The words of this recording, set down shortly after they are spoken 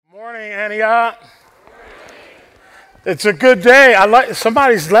morning, Antioch. It's a good day.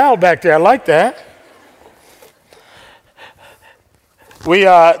 Somebody's loud back there. I like that.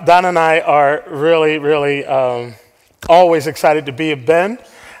 Don and I are really always excited to be at Ben.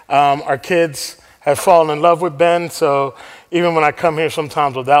 Our kids have fallen in love with Ben, so even when I come here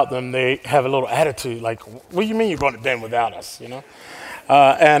sometimes without them, they have a little attitude like, what do you mean you're going to Ben without us, you know?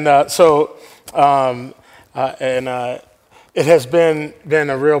 It has been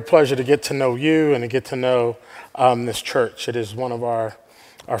a real pleasure to get to know you and to get to know this church. It is one of our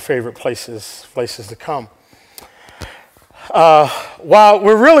favorite places to come. While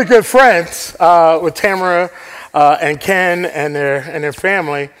we're really good friends with Tamara and Ken and their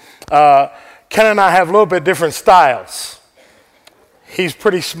family, Ken and I have a little bit different styles. He's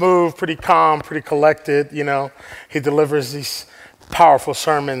pretty smooth, pretty calm, pretty collected, you know. He delivers these powerful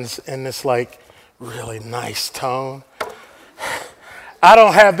sermons in this like really nice tone. I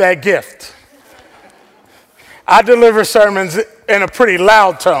don't have that gift. I deliver sermons in a pretty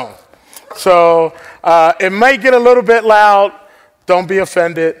loud tone. So it may get a little bit loud. Don't be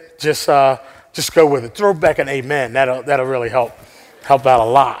offended. Just go with it. Throw back an amen. That'll really help out a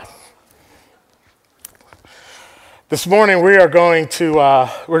lot. This morning we're going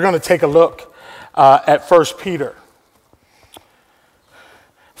to take a look at 1 Peter.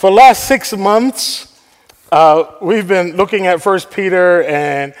 For the last 6 months, we've been looking at 1 Peter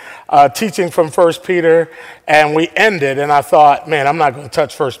and teaching from 1 Peter, and we ended, and I thought, man, I'm not going to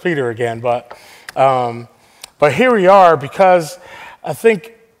touch 1 Peter again, but here we are because I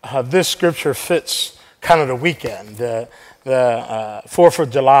think this scripture fits kind of the weekend, the 4th of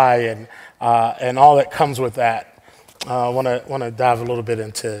July and all that comes with that. I want to dive a little bit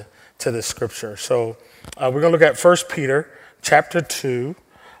into this scripture. So we're going to look at 1 Peter chapter 2.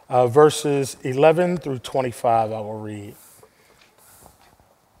 Verses 11 through 25, I will read.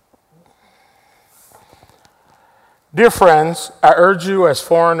 Dear friends, I urge you as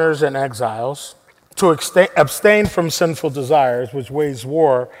foreigners and exiles to abstain from sinful desires which wage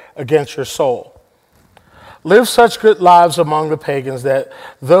war against your soul. Live such good lives among the pagans that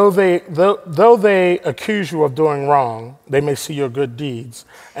though they accuse you of doing wrong, they may see your good deeds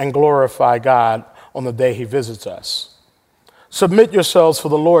and glorify God on the day he visits us. Submit yourselves for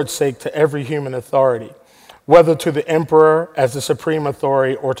the Lord's sake to every human authority, whether to the emperor as the supreme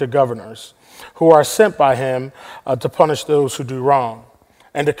authority or to governors, who are sent by him to punish those who do wrong,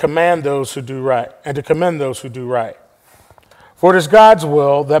 and to command those who do right, and to commend those who do right. For it is God's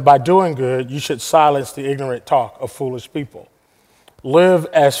will that by doing good you should silence the ignorant talk of foolish people. Live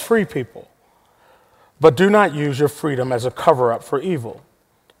as free people, but do not use your freedom as a cover-up for evil.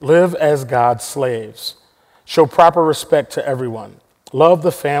 Live as God's slaves. Show proper respect to everyone. Love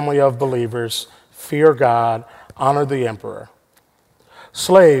the family of believers. Fear God. Honor the emperor.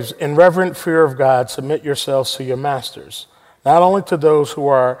 Slaves, in reverent fear of God, submit yourselves to your masters, not only to those who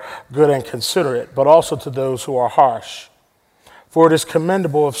are good and considerate, but also to those who are harsh. For it is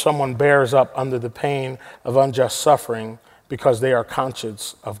commendable if someone bears up under the pain of unjust suffering because they are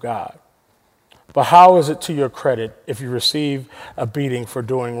conscious of God. But how is it to your credit if you receive a beating for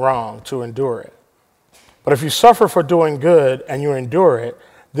doing wrong to endure it? But if you suffer for doing good and you endure it,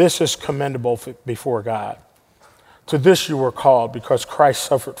 this is commendable before God. To this you were called because Christ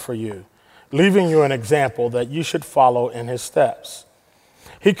suffered for you, leaving you an example that you should follow in his steps.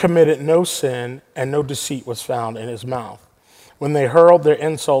 He committed no sin and no deceit was found in his mouth. When they hurled their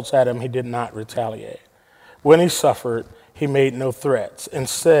insults at him, he did not retaliate. When he suffered, he made no threats.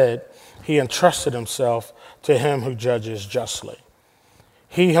 Instead, he entrusted himself to him who judges justly.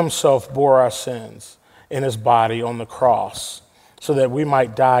 He himself bore our sins in his body on the cross, so that we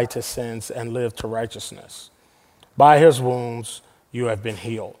might die to sins and live to righteousness. By his wounds you have been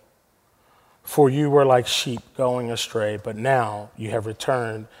healed. For you were like sheep going astray, but now you have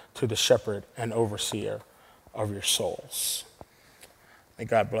returned to the shepherd and overseer of your souls. May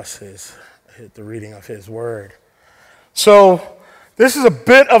God bless the reading of his word. So this is a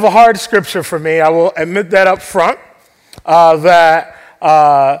bit of a hard scripture for me. I will admit that up front,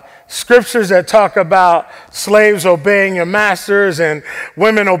 scriptures that talk about slaves obeying your masters and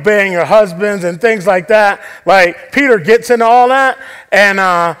women obeying your husbands and things like that. Like Peter gets into all that, and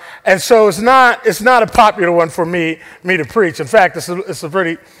so it's not a popular one for me to preach. In fact, it's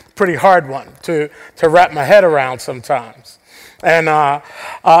a pretty hard one to wrap my head around sometimes. And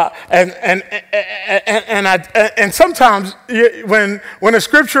sometimes when a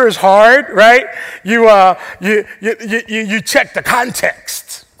scripture is hard, right? You check the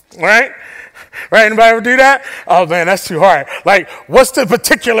context. Right? Right? Anybody ever do that? Oh man, that's too hard. Like, what's the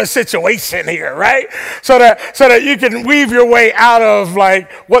particular situation here, right? So that you can weave your way out of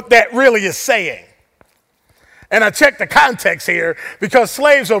like what that really is saying. And I checked the context here because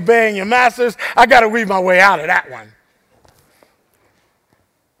slaves obeying your masters, I got to weave my way out of that one.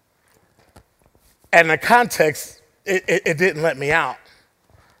 And the context, it didn't let me out.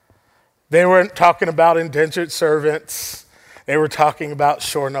 They weren't talking about indentured servants. They were talking about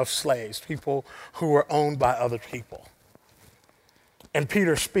sure enough slaves, people who were owned by other people. And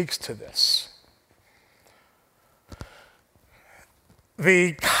Peter speaks to this.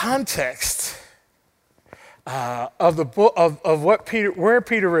 The context of the book of what where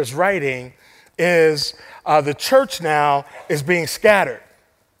Peter is writing is the church now is being scattered,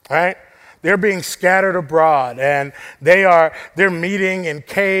 right? They're being scattered abroad, and they're meeting in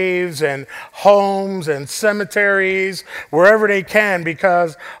caves and homes and cemeteries, wherever they can,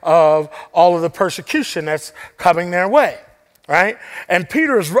 because of all of the persecution that's coming their way, right? And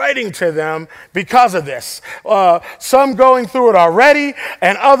Peter is writing to them because of this. Some going through it already,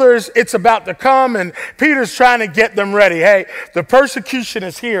 and others, it's about to come, and Peter's trying to get them ready. Hey, the persecution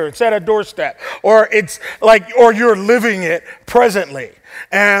is here. It's at a doorstep, or you're living it presently.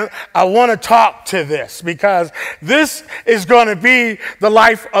 And I want to talk to this because this is going to be the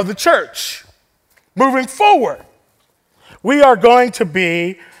life of the church moving forward. We are going to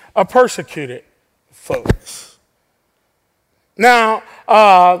be a persecuted folks. Now,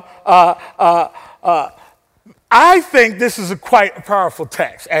 I think this is quite a powerful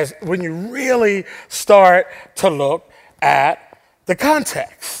text as when you really start to look at the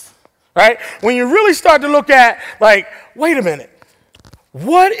context, right? When you really start to look at, like, wait a minute.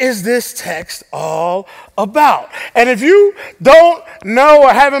 What is this text all about? And if you don't know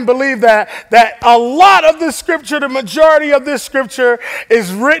or haven't believed that a lot of the scripture, the majority of this scripture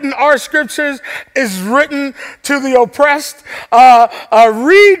is written, our scriptures is written to the oppressed,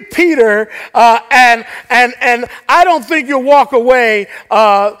 read Peter, and I don't think you'll walk away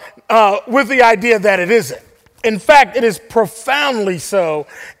with the idea that it isn't. In fact, it is profoundly so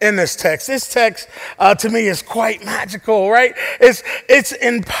in this text. This text, to me, is quite magical, right? It's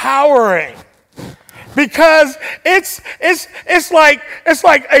empowering because it's like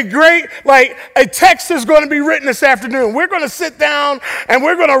a text is going to be written this afternoon. We're going to sit down and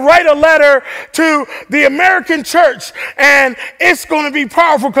we're going to write a letter to the American church, and it's going to be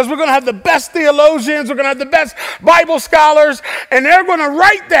powerful because we're going to have the best theologians, we're going to have the best Bible scholars, and they're going to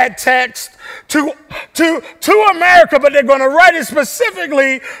write that text to America, but they're going to write it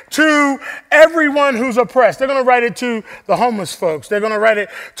specifically to everyone who's oppressed. They're going to write it to the homeless folks. They're going to write it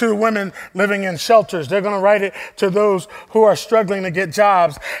to the women living in shelters. They're going to write it to those who are struggling to get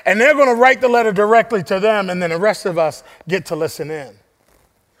jobs. And they're going to write the letter directly to them, and then the rest of us get to listen in.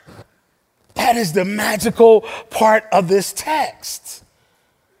 That is the magical part of this text.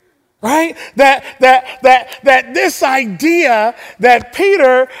 Right? That this idea that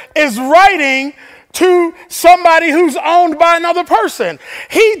Peter is writing to somebody who's owned by another person.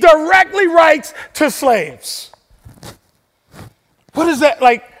 He directly writes to slaves. What is that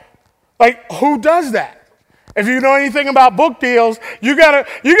like who does that? If you know anything about book deals, you gotta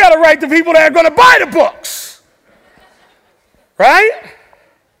write to people that are gonna buy the books. Right?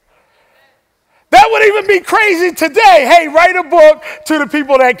 That would even be crazy today. Hey, write a book to the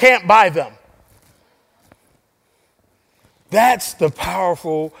people that can't buy them. That's the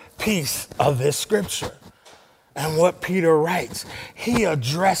powerful piece of this scripture. And what Peter writes, he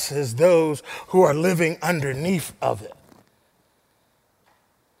addresses those who are living underneath of it.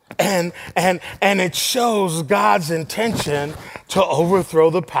 And it shows God's intention to overthrow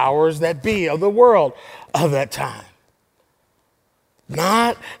the powers that be of the world of that time.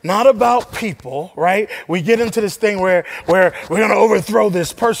 Not about people, right? We get into this thing where we're going to overthrow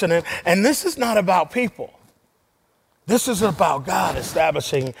this person, and this is not about people. This is about God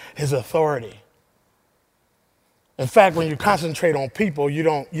establishing his authority. In fact, when you concentrate on people, you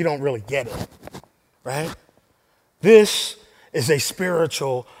don't really get it, right? This is a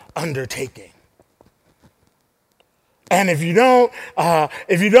spiritual undertaking. And if you don't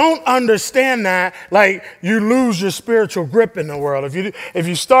understand that, like, you lose your spiritual grip in the world. If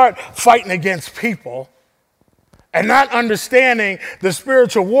you start fighting against people and not understanding the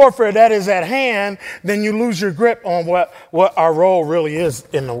spiritual warfare that is at hand, then you lose your grip on what our role really is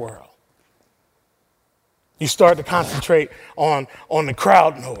in the world. You start to concentrate on the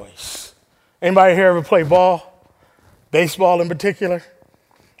crowd noise. Anybody here ever play ball? Baseball in particular?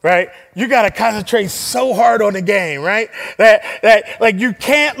 right? You got to concentrate so hard on the game, right? That like you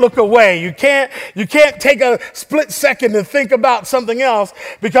can't look away. You can't take a split second to think about something else,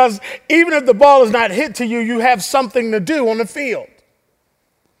 because even if the ball is not hit to you, you have something to do on the field.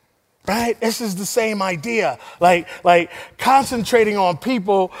 Right? This is the same idea. Like concentrating on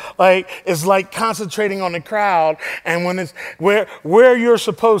people is like concentrating on the crowd. And when it's where you're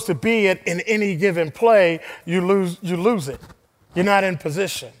supposed to be in any given play, you lose it. You're not in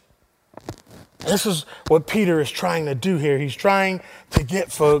position. This is what Peter is trying to do here. He's trying to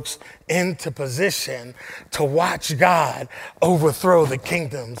get folks into position to watch God overthrow the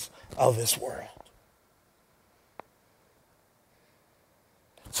kingdoms of this world.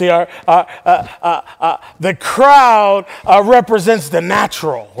 See, the crowd represents the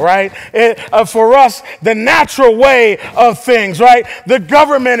natural, right? For us, the natural way of things, right? The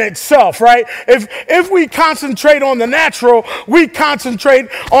government itself, right? If we concentrate on the natural, we concentrate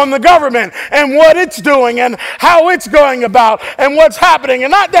on the government and what it's doing and how it's going about and what's happening.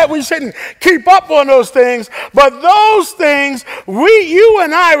 And not that we shouldn't keep up on those things, but those things, you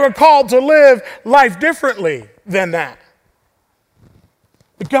and I were called to live life differently than that.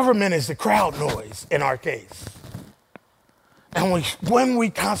 The government is the crowd noise in our case. And when we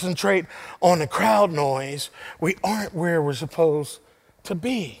concentrate on the crowd noise, we aren't where we're supposed to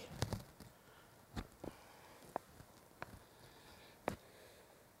be.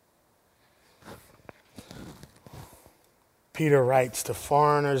 Peter writes to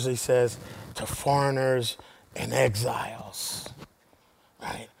foreigners, he says, to foreigners and exiles,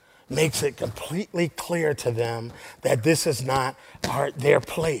 right? Makes it completely clear to them that this is not their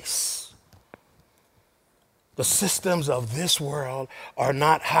place. The systems of this world are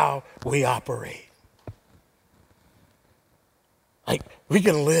not how we operate. Like, we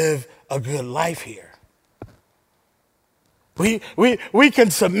can live a good life here. We can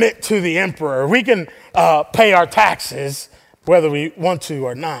submit to the emperor. We can pay our taxes, whether we want to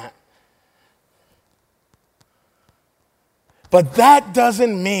or not. But that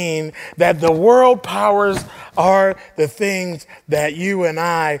doesn't mean that the world powers are the things that you and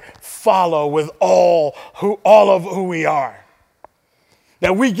I follow with all of who we are.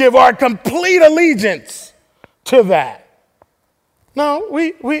 That we give our complete allegiance to that. No,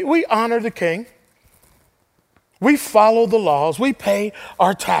 we honor the king. We follow the laws. We pay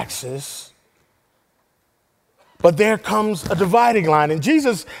our taxes. But there comes a dividing line. And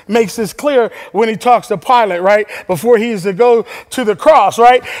Jesus makes this clear when he talks to Pilate, right? Before he is to go to the cross,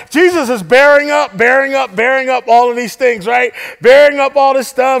 right? Jesus is bearing up all of these things, right? Bearing up all this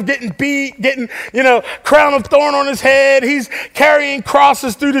stuff, getting beat, getting, crown of thorn on his head. He's carrying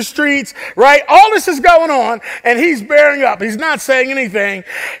crosses through the streets, right? All this is going on, and he's bearing up. He's not saying anything.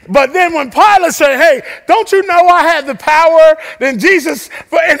 But then when Pilate said, hey, don't you know I have the power? Then Jesus,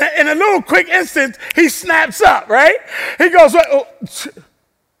 in a little quick instant, he snaps up. Right? He goes,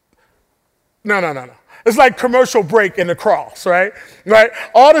 no. It's like commercial break in the cross, right? Right?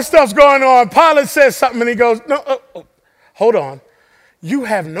 All this stuff's going on. Pilate says something and he goes, no, hold on. You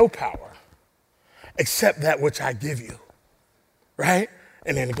have no power except that which I give you. Right?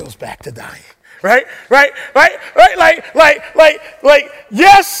 And then it goes back to dying. Right? Like,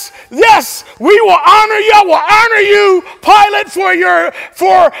 yes, we will honor you. I will honor you, Pilate,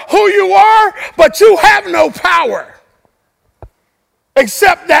 for who you are, but you have no power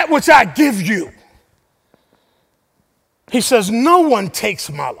except that which I give you. He says, no one takes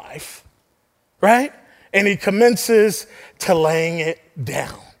my life, right? And he commences to laying it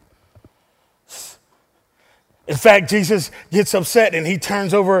down. In fact, Jesus gets upset and he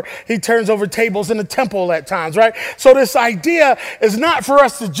turns over tables in the temple at times, right? So this idea is not for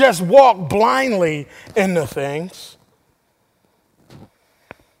us to just walk blindly into things.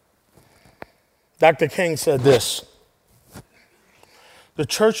 Dr. King said this: the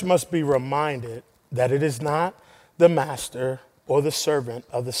church must be reminded that it is not the master or the servant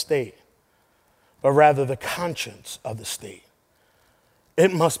of the state, but rather the conscience of the state.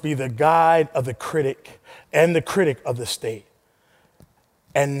 It must be the guide of the critic and the critic of the state,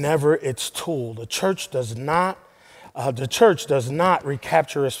 and never its tool. If the church does not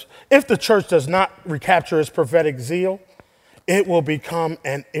recapture its prophetic zeal, it will become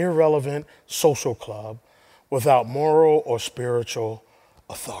an irrelevant social club without moral or spiritual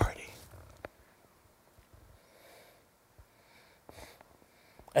authority.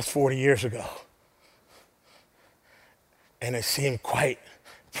 That's 40 years ago. And it seemed quite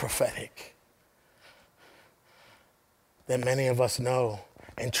prophetic that many of us know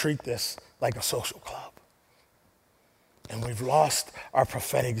and treat this like a social club. And we've lost our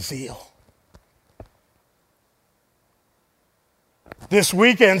prophetic zeal. This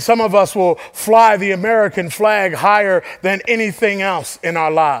weekend, some of us will fly the American flag higher than anything else in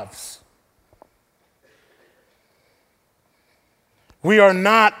our lives. We are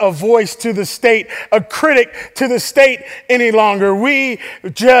not a voice to the state, a critic to the state any longer. We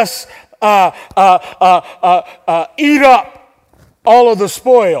just eat up all of the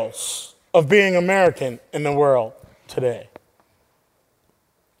spoils of being American in the world today.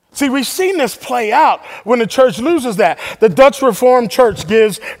 See, we've seen this play out when the church loses that. The Dutch Reformed Church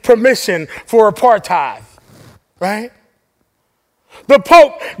gives permission for apartheid, right? The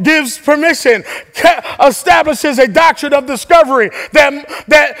Pope gives permission, establishes a doctrine of discovery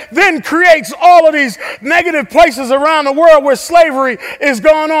that then creates all of these negative places around the world where slavery is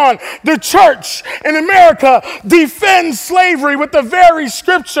going on. The church in America defends slavery with the very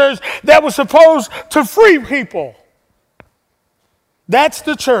scriptures that were supposed to free people. That's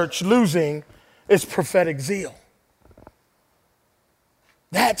the church losing its prophetic zeal.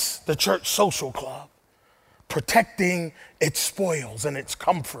 That's the church social club protecting its spoils and its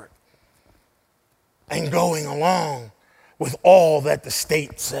comfort and going along with all that the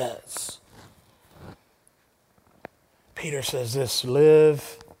state says. Peter says this: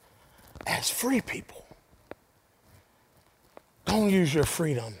 live as free people. Don't use your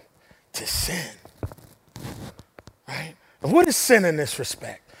freedom to sin. Right? And what is sin in this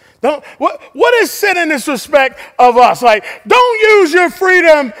respect? What is sin in this respect of us? Like, don't use your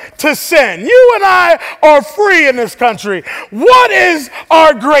freedom to sin. You and I are free in this country. What is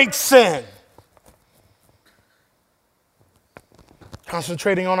our great sin?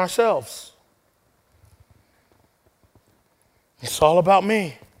 Concentrating on ourselves. It's all about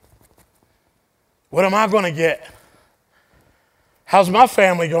me. What am I going to get? How's my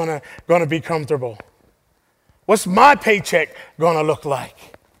family going to be comfortable? What's my paycheck going to look like?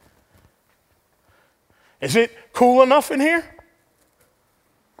 Is it cool enough in here?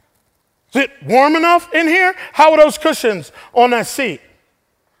 Is it warm enough in here? How are those cushions on that seat?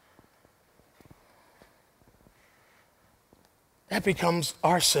 That becomes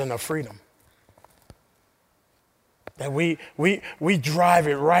our sin of freedom. That we drive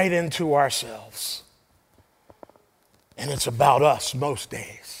it right into ourselves. And it's about us most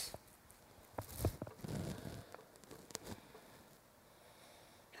days.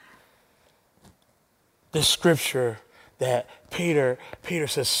 This scripture that Peter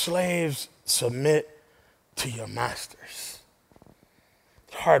says, slaves, submit to your masters.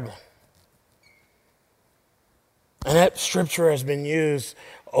 It's a hard one. And that scripture has been used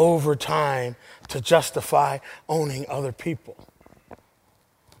over time to justify owning other people.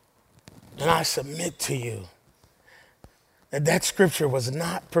 And I submit to you that scripture was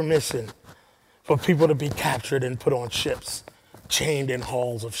not permission for people to be captured and put on ships, chained in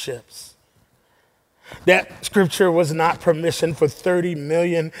hulls of ships. That scripture was not permission for 30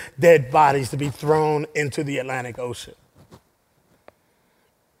 million dead bodies to be thrown into the Atlantic Ocean.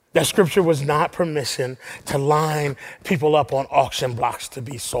 That scripture was not permission to line people up on auction blocks to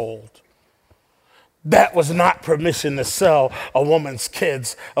be sold. That was not permission to sell a woman's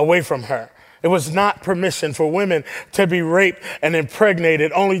kids away from her. It was not permission for women to be raped and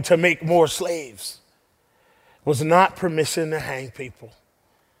impregnated only to make more slaves. It was not permission to hang people.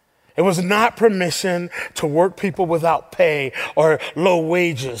 It was not permission to work people without pay or low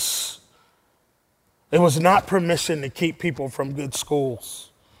wages. It was not permission to keep people from good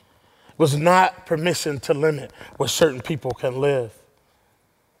schools. It was not permission to limit where certain people can live.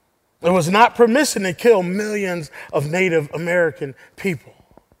 It was not permission to kill millions of Native American people.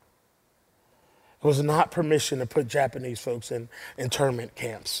 It was not permission to put Japanese folks in internment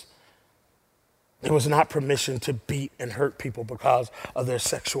camps. It was not permission to beat and hurt people because of their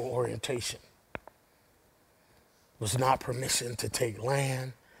sexual orientation. It was not permission to take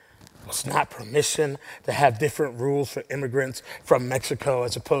land. It was not permission to have different rules for immigrants from Mexico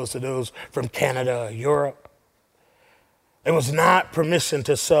as opposed to those from Canada or Europe. It was not permission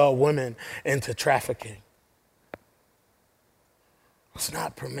to sell women into trafficking. It was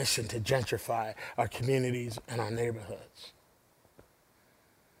not permission to gentrify our communities and our neighborhoods.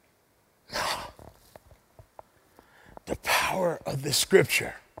 No. The power of this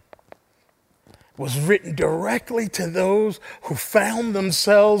scripture was written directly to those who found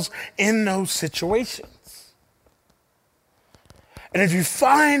themselves in those situations. And if you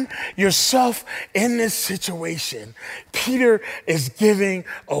find yourself in this situation, Peter is giving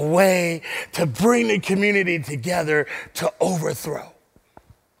a way to bring the community together to overthrow.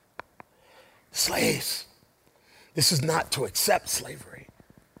 Slaves, this is not to accept slavery.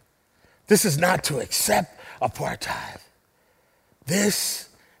 This is not to accept apartheid. This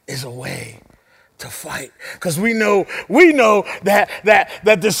is a way to fight, because we know that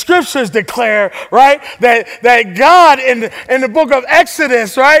the scriptures declare, right, that God in the book of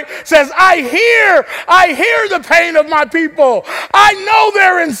Exodus, right, says, I hear the pain of my people. I know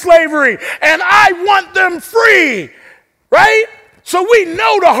they're in slavery and I want them free, right? So we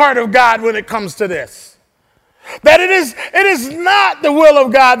know the heart of God when it comes to this. That it is not the will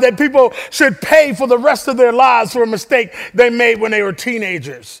of God that people should pay for the rest of their lives for a mistake they made when they were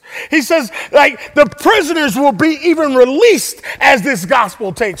teenagers. He says, like, the prisoners will be even released as this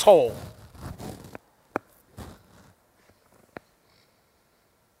gospel takes hold.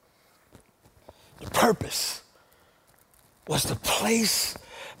 The purpose was to place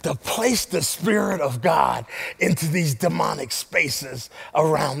the Spirit of God into these demonic spaces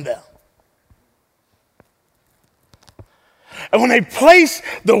around them. And when they place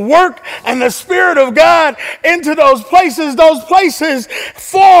the work and the Spirit of God into those places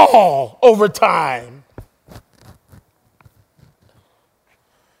fall over time.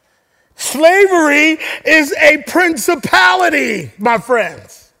 Slavery is a principality, my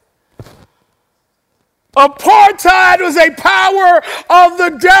friends. Apartheid was a power of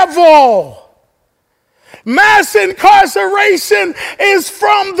the devil. Mass incarceration is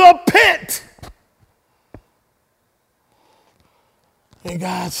from the pit. And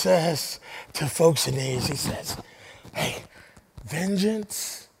God says to folks in these, he says, hey,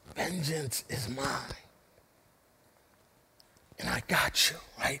 vengeance is mine. And I got you,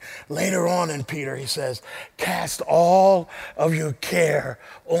 right? Later on in Peter, he says, cast all of your care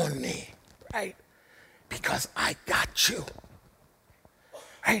on me, right? Because I got you,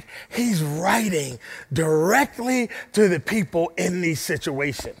 right? He's writing directly to the people in these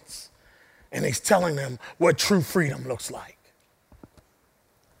situations. And he's telling them what true freedom looks like.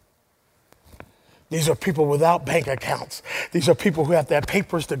 These are people without bank accounts. These are people who have to have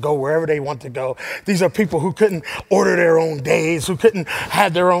papers to go wherever they want to go. These are people who couldn't order their own days, who couldn't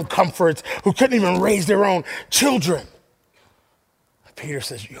have their own comforts, who couldn't even raise their own children. Peter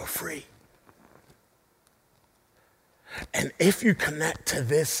says, you're free. And if you connect to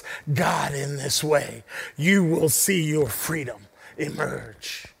this God in this way, you will see your freedom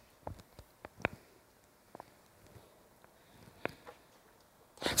emerge.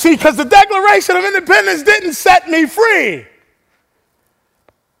 See, because the Declaration of Independence didn't set me free.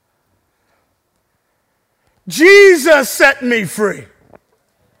 Jesus set me free.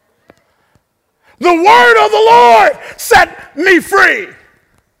 The word of the Lord set me free.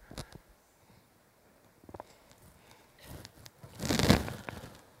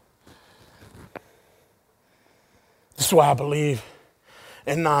 This is why I believe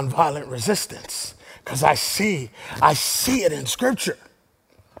in nonviolent resistance, because I see it in Scripture.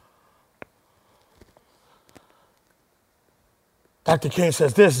 Dr. King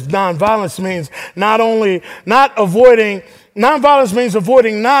says this: nonviolence means avoiding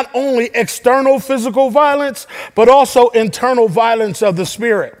not only external physical violence, but also internal violence of the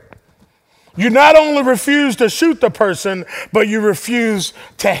spirit. You not only refuse to shoot the person, but you refuse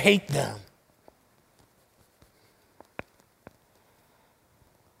to hate them.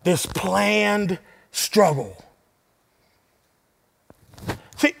 This planned struggle.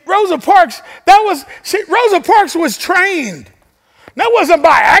 See, Rosa Parks was trained. That wasn't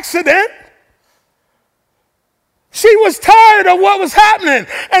by accident. She was tired of what was happening.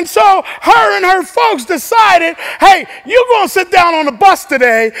 And so her and her folks decided, hey, you're going to sit down on the bus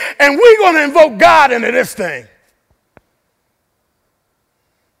today and we're going to invoke God into this thing.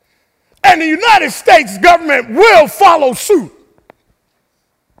 And the United States government will follow suit.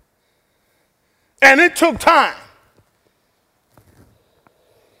 And it took time.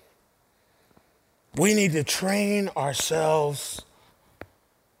 We need to train ourselves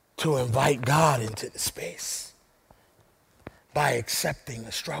to invite God into the space by accepting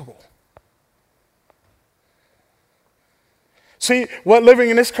the struggle. See, what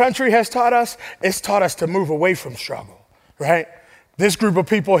living in this country has taught us, it's taught us to move away from struggle, right? This group of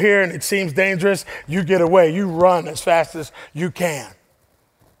people here, and it seems dangerous, you get away, you run as fast as you can.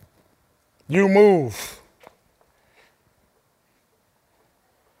 You move.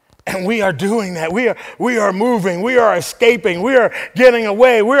 And we are doing that. We are moving. We are escaping. We are getting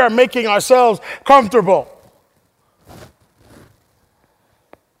away. We are making ourselves comfortable.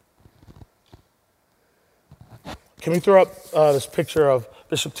 Can we throw up this picture of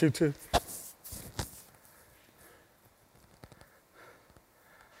Bishop Tutu?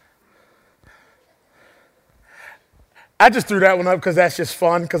 I just threw that one up because that's just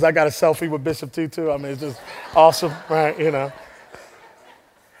fun, because I got a selfie with Bishop Tutu. I mean, it's just awesome, right? You know.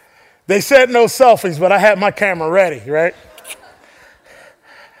 They said no selfies, but I had my camera ready, right?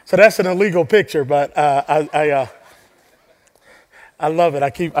 So that's an illegal picture, but I love it. I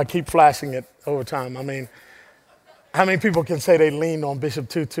keep flashing it over time. I mean, how many people can say they leaned on Bishop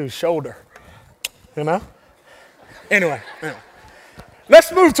Tutu's shoulder? You know? Anyway,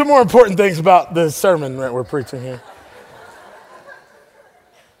 let's move to more important things about the sermon that we're preaching here.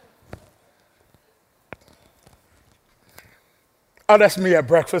 Oh, that's me at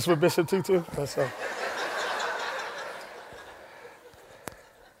breakfast with Bishop Tutu.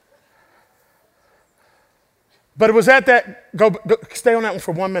 But it was at that, go stay on that one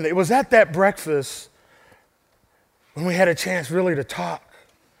for 1 minute. It was at that breakfast when we had a chance really to talk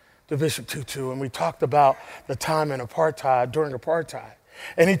to Bishop Tutu, and we talked about the time in apartheid, during apartheid.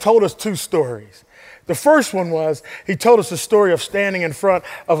 And he told us 2 stories. The first one was, he told us the story of standing in front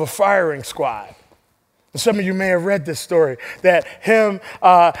of a firing squad. Some of you may have read this story, that him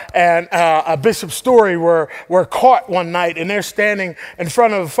and Bishop Story were caught one night, and they're standing in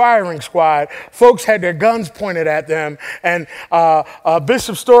front of a firing squad. Folks had their guns pointed at them, and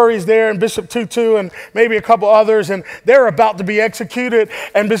Bishop Story's there, and Bishop Tutu, and maybe a couple others, and they're about to be executed,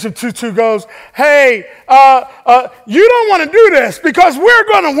 and Bishop Tutu goes, hey, you don't want to do this because we're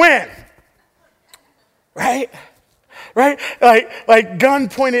going to win, right? Right? Like gun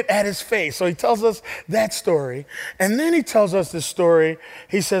pointed at his face. So he tells us that story. And then he tells us this story.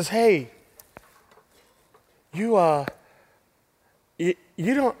 He says, hey, you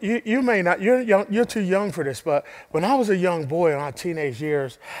may not, you're too young for this, but when I was a young boy in my teenage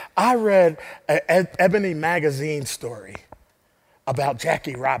years, I read an Ebony magazine story about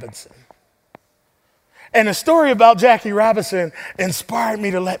Jackie Robinson. And the story about Jackie Robinson inspired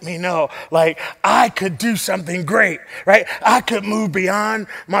me to let me know, like, I could do something great, right? I could move beyond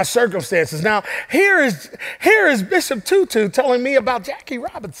my circumstances. Now, here is Bishop Tutu telling me about Jackie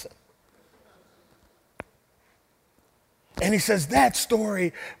Robinson. And he says that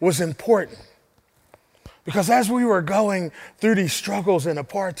story was important because as we were going through these struggles in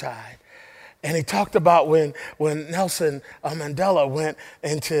apartheid, and he talked about when Nelson Mandela went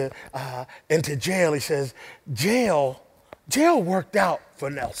into jail. He says, jail worked out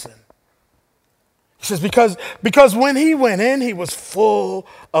for Nelson. He says, because when he went in, he was full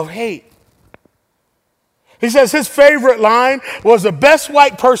of hate. He says his favorite line was, the best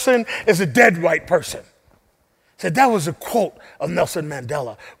white person is a dead white person. He said that was a quote of Nelson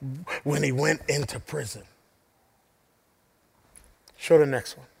Mandela when he went into prison. Show the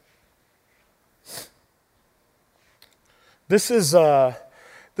next one. This is a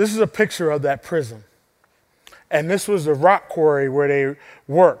picture of that prison, and this was the rock quarry where they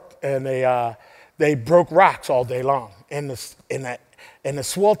worked, and they broke rocks all day long in the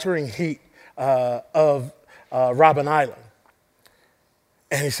sweltering heat of Robben Island.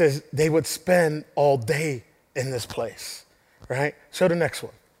 And he says they would spend all day in this place, right? Show the next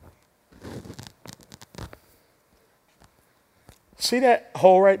one. See that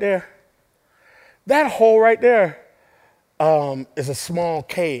hole right there? That hole right there is a small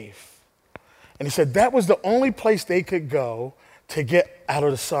cave. And he said that was the only place they could go to get out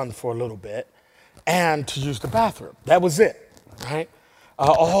of the sun for a little bit and to use the bathroom. That was it, right?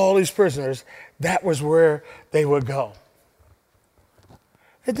 All these prisoners, that was where they would go.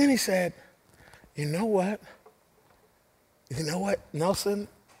 And then he said, you know what? You know what Nelson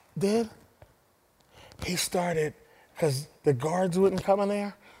did? He started, because the guards wouldn't come in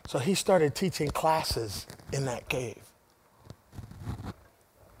there, so he started teaching classes in that cave.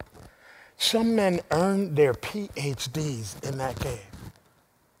 Some men earned their PhDs in that cave.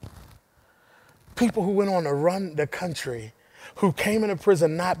 People who went on to run the country, who came into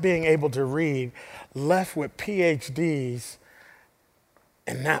prison not being able to read, left with PhDs,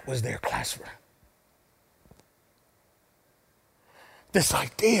 and that was their classroom. This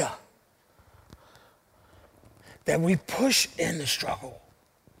idea that we push in the struggle,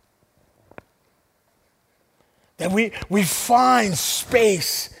 that we find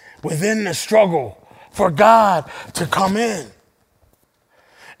space within the struggle for God to come in.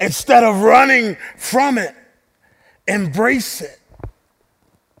 Instead of running from it, embrace it.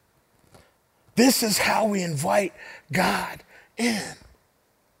 This is how we invite God in.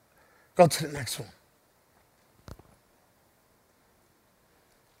 Go to the next one.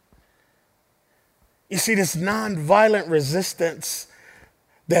 You see, this nonviolent resistance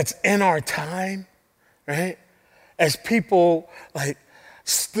that's in our time, right? As people like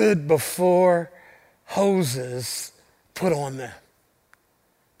stood before hoses put on them.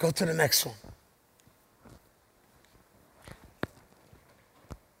 Go to the next one.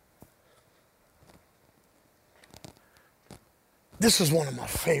 This is one of my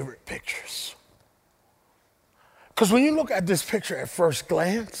favorite pictures. Because when you look at this picture at first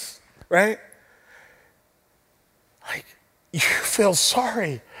glance, right, like you feel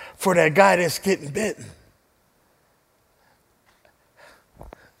sorry for that guy that's getting bitten.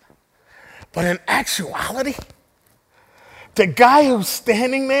 But in actuality, the guy who's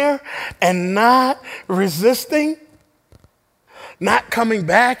standing there and not resisting, not coming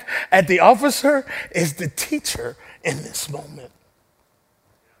back at the officer, is the teacher in this moment.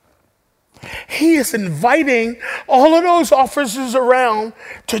 He is inviting all of those officers around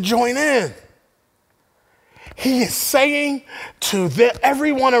to join in. He is saying to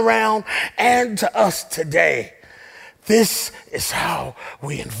everyone around and to us today, this is how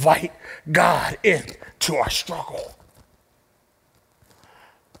we invite God into our struggle.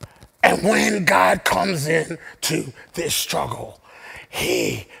 And when God comes into this struggle,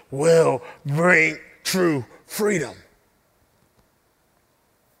 he will bring true freedom.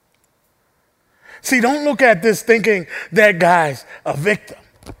 See, don't look at this thinking that guy's a victim.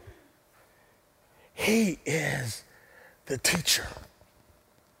 He is the teacher.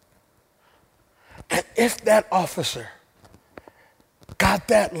 And if that officer got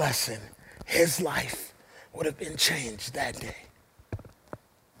that lesson, his life would have been changed that day.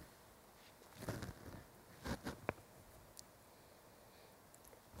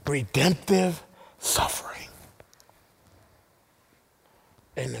 Redemptive suffering.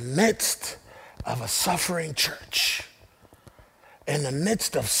 In the midst of a suffering church, in the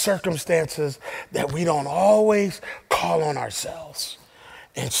midst of circumstances that we don't always call on ourselves,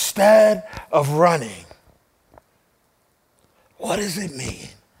 instead of running, what does it mean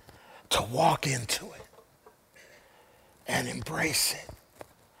to walk into it and embrace it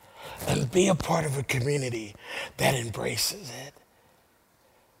and be a part of a community that embraces it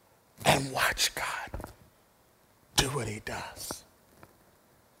and watch God do what he does?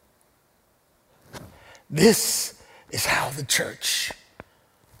 This is how the church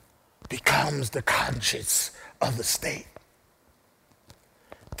becomes the conscience of the state.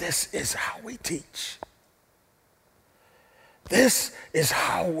 This is how we teach. This is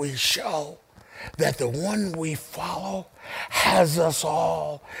how we show that the one we follow has us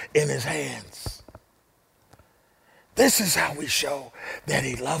all in his hands. This is how we show that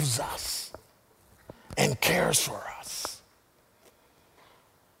he loves us and cares for us.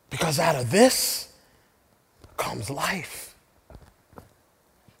 Because out of this comes life.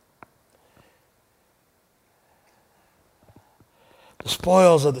 The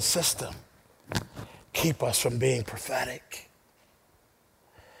spoils of the system keep us from being prophetic.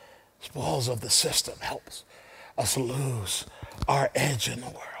 Spoils of the system helps us lose our edge in the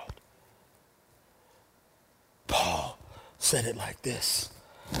world. Paul said it like this: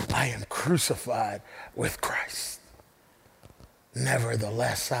 I am crucified with Christ.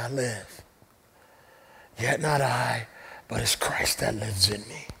 Nevertheless I live. Yet not I, but it's Christ that lives in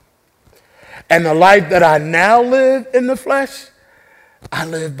me. And the life that I now live in the flesh, I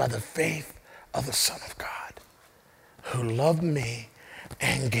live by the faith of the Son of God, who loved me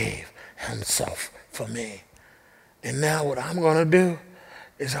and gave himself for me. And now what I'm going to do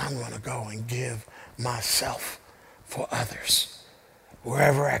is I'm going to go and give myself for others,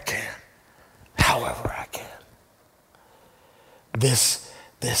 wherever I can, however I can. This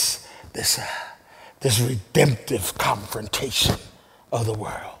redemptive confrontation of the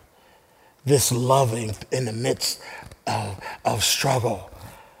world, this loving in the midst of struggle,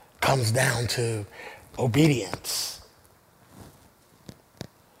 comes down to obedience.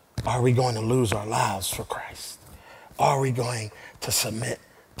 Are we going to lose our lives for Christ? Are we going to submit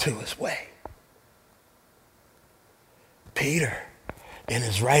to his way? Peter, in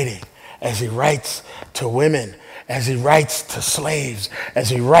his writing, as he writes to women, as he writes to slaves, as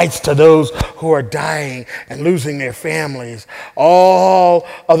he writes to those who are dying and losing their families, all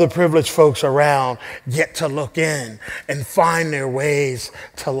of the privileged folks around get to look in and find their ways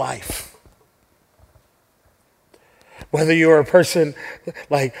to life. Whether you're a person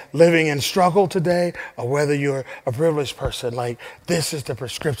like living in struggle today, or whether you're a privileged person, like this is the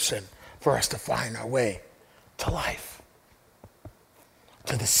prescription for us to find our way to life,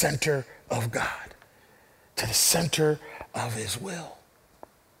 to the center of God, to the center of his will.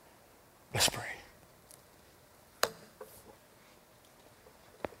 Let's pray.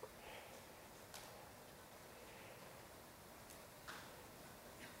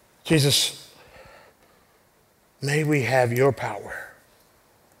 Jesus, may we have your power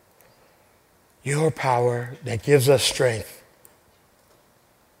that gives us strength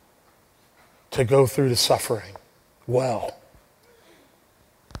to go through the suffering well,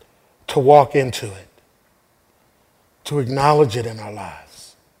 to walk into it, to acknowledge it in our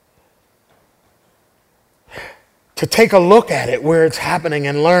lives, to take a look at it where it's happening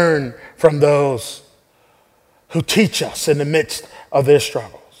and learn from those who teach us in the midst of their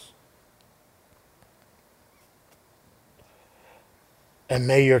struggles. And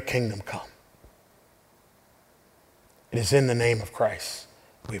may your kingdom come. It is in the name of Christ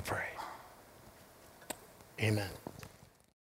we pray. Amen.